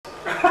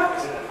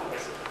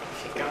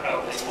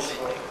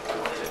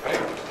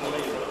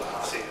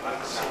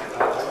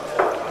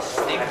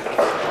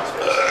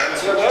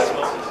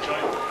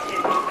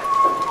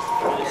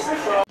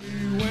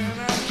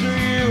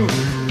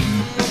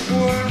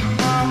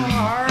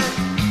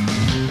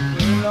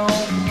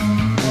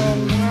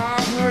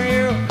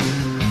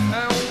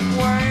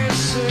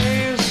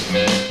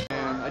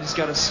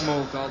gotta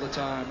smoke all the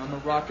time. I'm a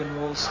rock and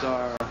roll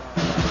star.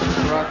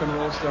 Rock and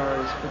roll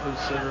stars put those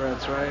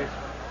cigarettes right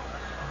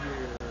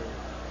here.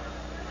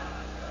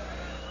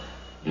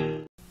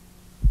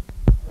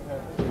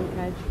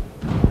 Okay.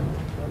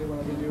 Ready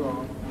whenever you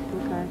are.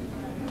 Okay.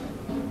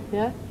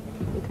 Yeah?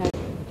 Okay.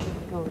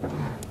 Go.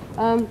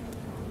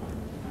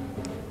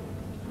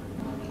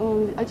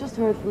 I just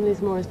heard from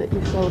these Moors that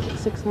you've sold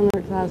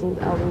 600,000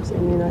 albums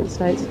in the United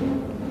States.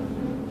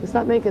 Does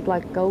that make it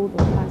like gold or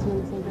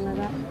platinum or something like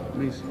that? It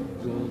makes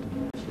gold.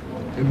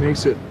 It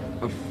makes it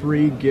a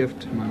free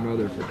gift to my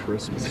mother for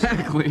Christmas.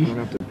 Exactly. You don't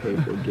have to pay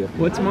for a gift.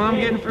 What's Mom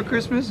getting for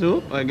Christmas?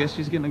 Oh, I guess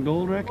she's getting a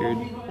gold record.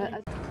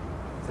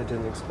 They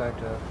didn't expect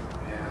that.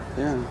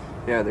 Yeah.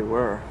 Yeah, they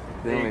were.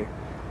 They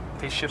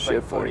shipped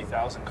like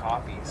 40,000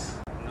 copies.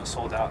 And it was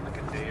sold out in like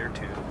a day or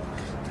two.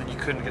 And you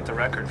couldn't get the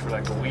record for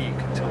like a week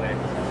until they...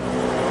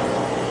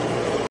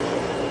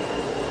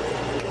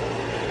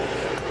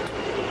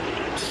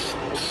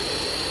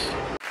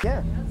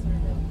 Yeah.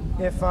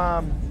 If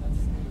Oh,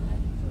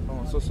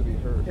 it's supposed to be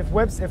heard. if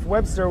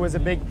Webster was a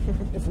big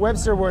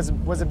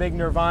was a big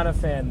Nirvana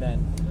fan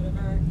then,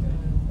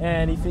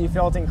 and he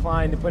felt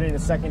inclined to put in a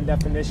second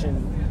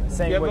definition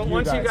saying what you guys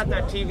once you got were.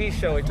 that TV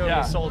show, it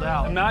totally sold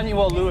out.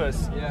 Emmanuel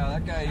Lewis Yeah,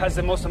 that guy has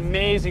the most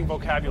amazing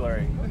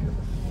vocabulary.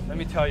 Let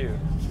me tell you.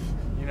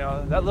 You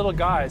know, that little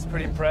guy is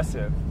pretty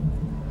impressive.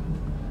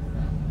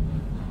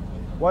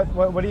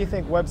 What do you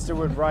think Webster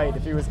would write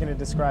if he was going to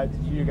describe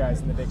you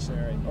guys in the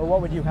dictionary, or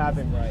what would you have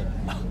him write?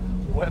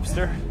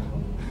 Webster,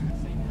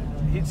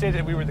 he'd say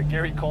that we were the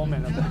Gary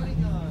Coleman of the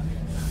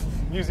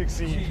music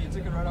scene. You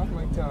took it right off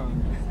my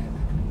tongue.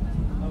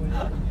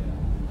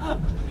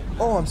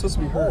 Oh, I'm supposed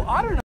to be heard. Oh,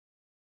 I don't know.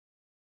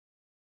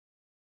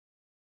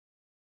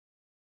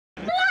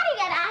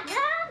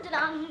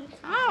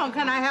 Oh,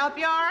 can I help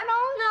you,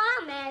 Arnold? No,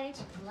 I'll manage.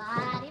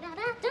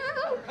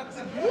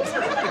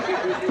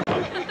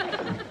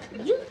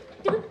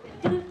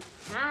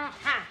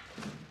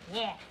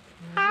 Yeah.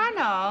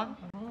 Arnold.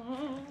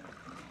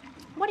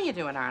 What are you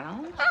doing,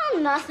 Arnold? Oh,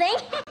 nothing.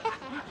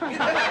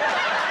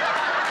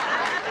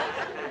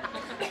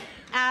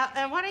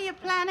 What are you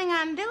planning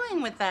on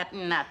doing with that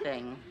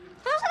nothing?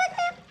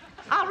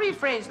 I'll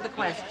rephrase the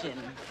question.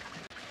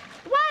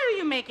 Why are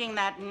you making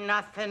that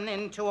nothing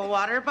into a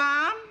water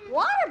bomb?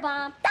 Water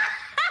bomb?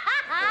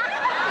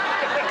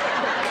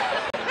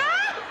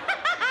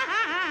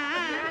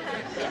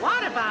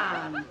 Water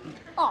bomb.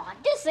 Oh,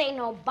 this ain't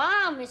no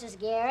bomb, Mrs.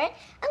 Garrett.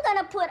 I'm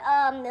gonna put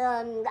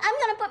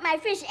my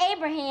fish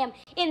Abraham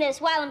in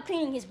this while I'm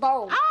cleaning his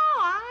bowl. Oh,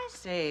 I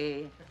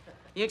see.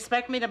 You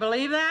expect me to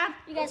believe that?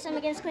 You got something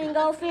against clean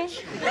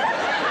goldfish?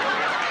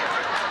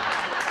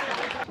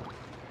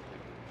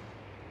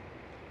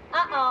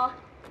 Uh-oh.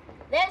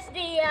 There's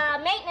the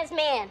maintenance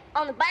man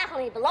on the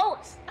balcony below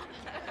us.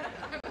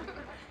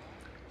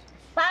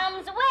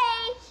 Bombs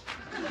away.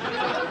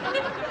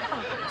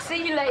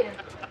 See you later.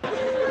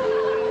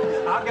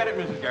 I'll get it,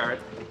 Mrs.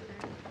 Garrett.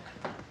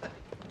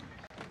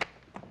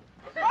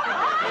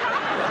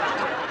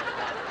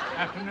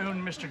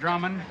 Afternoon, Mr.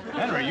 Drummond.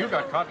 Henry, you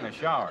got caught in the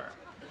shower.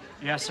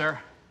 Yes, sir.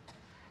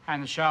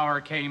 And the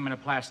shower came in a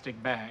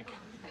plastic bag.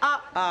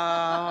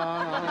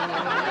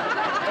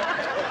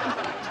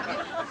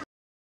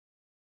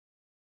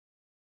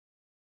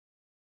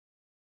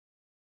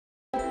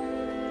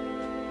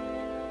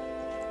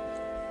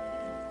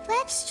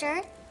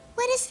 Webster,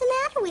 what is the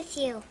matter with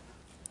you?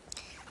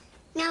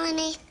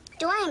 Melanie,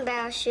 do I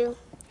embarrass you?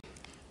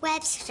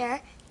 Webster,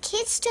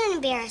 kids don't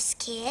embarrass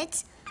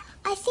kids.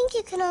 I think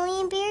you can only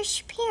embarrass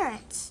your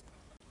parents.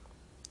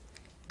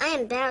 I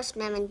embarrass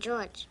Mem and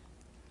George.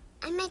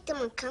 I make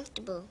them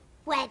uncomfortable.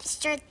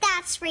 Webster,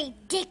 that's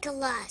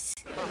ridiculous.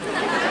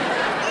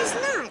 It's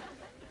not.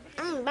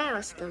 I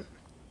embarrass them.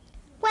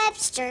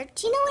 Webster,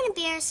 do you know what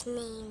embarrass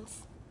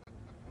means?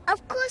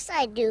 Of course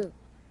I do.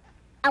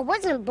 I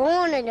wasn't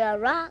born under a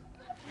rock.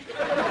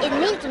 It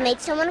means to make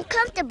someone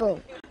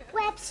uncomfortable.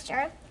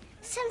 Webster,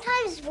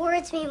 sometimes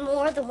words mean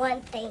more than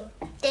one thing.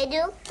 They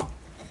do?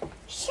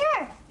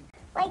 Sure.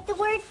 Like the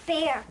word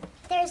bear.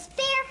 There's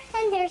bear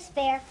and there's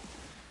bear.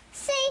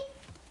 See?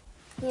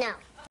 No.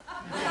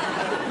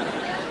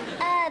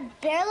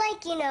 Bear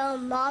like, you know,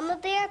 mama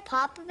bear,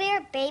 papa bear,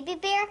 baby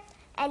bear,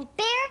 and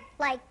bear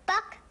like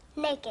buck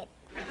naked.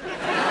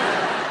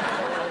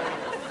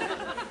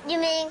 You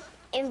mean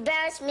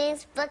embarrass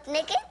means buck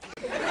naked?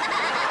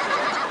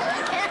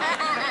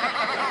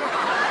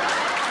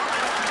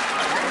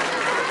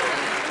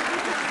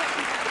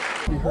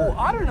 Oh,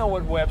 I don't know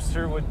what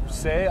Webster would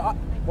say.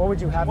 What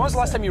would you have? When was him the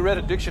last say? time you read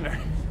a dictionary?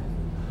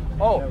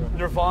 Oh,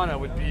 Nirvana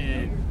would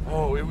be.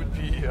 Oh, it would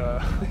be.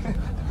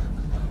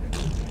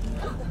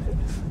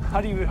 How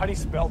do you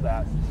spell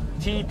that?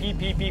 T P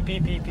P P P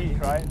P P,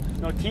 right?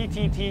 No, T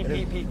T T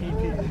P P P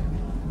P.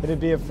 It'd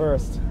be a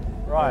first.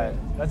 Right.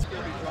 That's.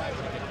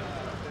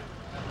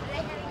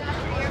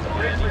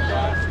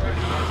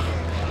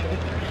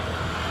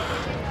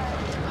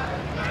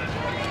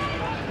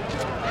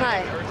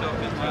 Hi.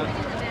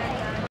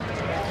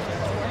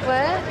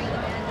 What?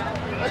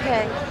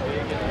 Okay.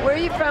 Where are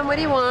you from? What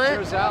do you want?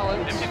 There's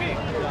Alex. MTV.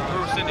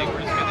 We're sending.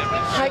 We're just getting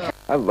Hi.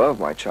 I love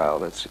my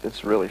child.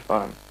 It's really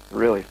fun.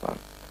 Really fun.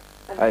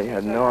 I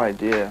had no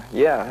idea.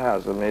 Yeah, it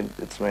has.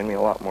 It's made me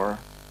a lot more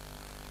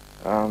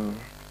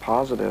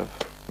positive,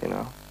 you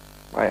know.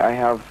 I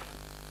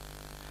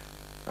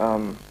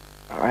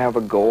have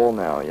a goal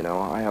now, you know.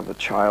 I have a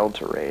child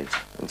to raise,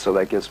 and so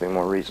that gives me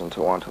more reason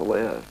to want to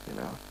live, you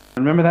know.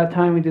 Remember that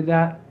time we did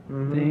that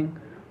thing?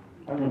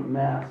 That was a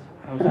mess.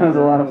 That was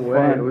a lot of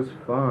fun. It was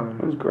fun.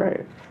 It was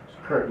great.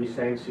 Kurt, you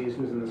sang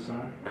Seasons in the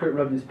Sun. Kurt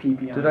rubbed his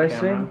pee-pee on Did the I camera.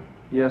 sing?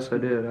 Yes, I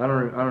did. I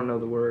don't know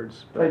the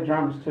words. Played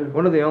drums too.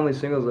 One of the only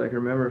singles I can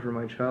remember from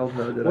my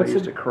childhood that I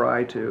used to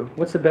cry to.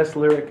 What's the best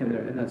lyric in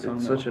there in that song?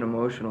 It's such an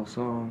emotional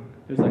song.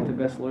 It was like the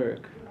best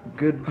lyric.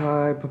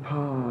 Goodbye,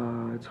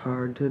 Papa. It's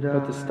hard to die.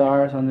 But the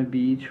stars on the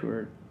beach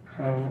were.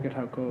 I forget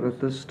how it goes. But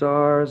the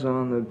stars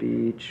on the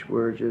beach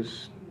were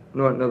just.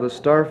 No, the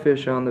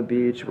starfish on the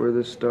beach were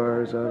the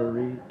stars out of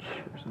reach,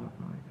 or something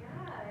like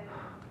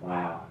that.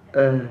 Wow.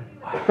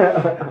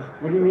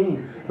 What do you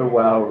mean? The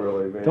wow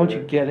really made Don't you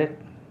get it?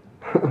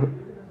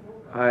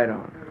 I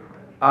don't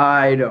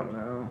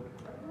know.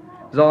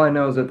 'Cause all I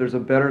know is that there's a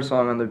better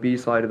song on the B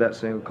side of that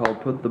single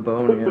called "Put the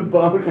Bone In."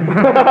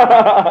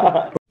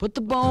 Put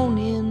the bone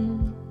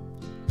in,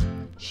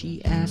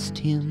 she asked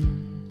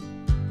him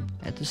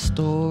at the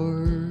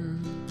store.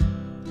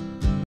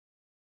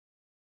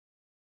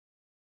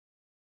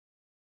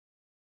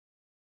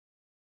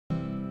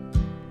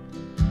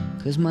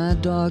 Cause my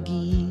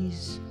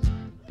doggy's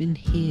been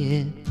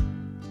hit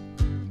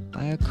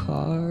by a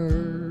car.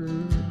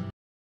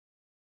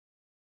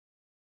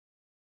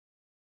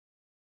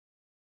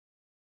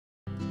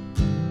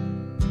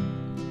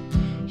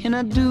 And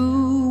I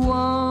do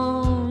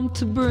want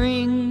to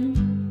bring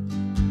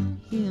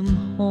him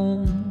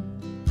home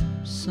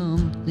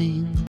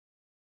something.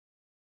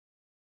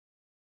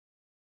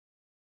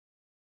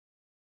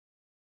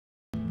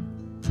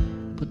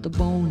 Put the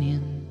bone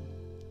in,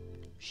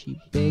 she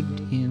begged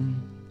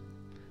him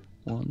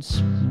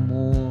once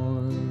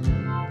more.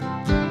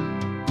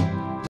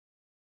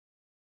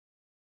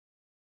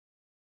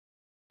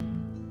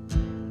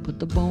 Put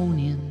the bone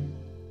in,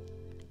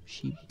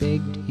 she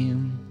begged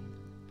him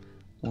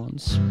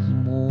once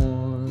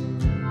more.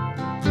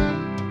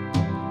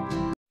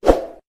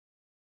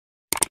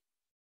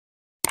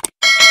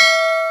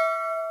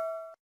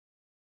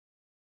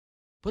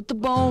 Put the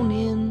bone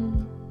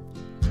in,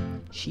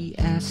 she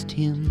asked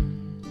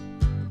him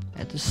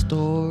at the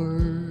store.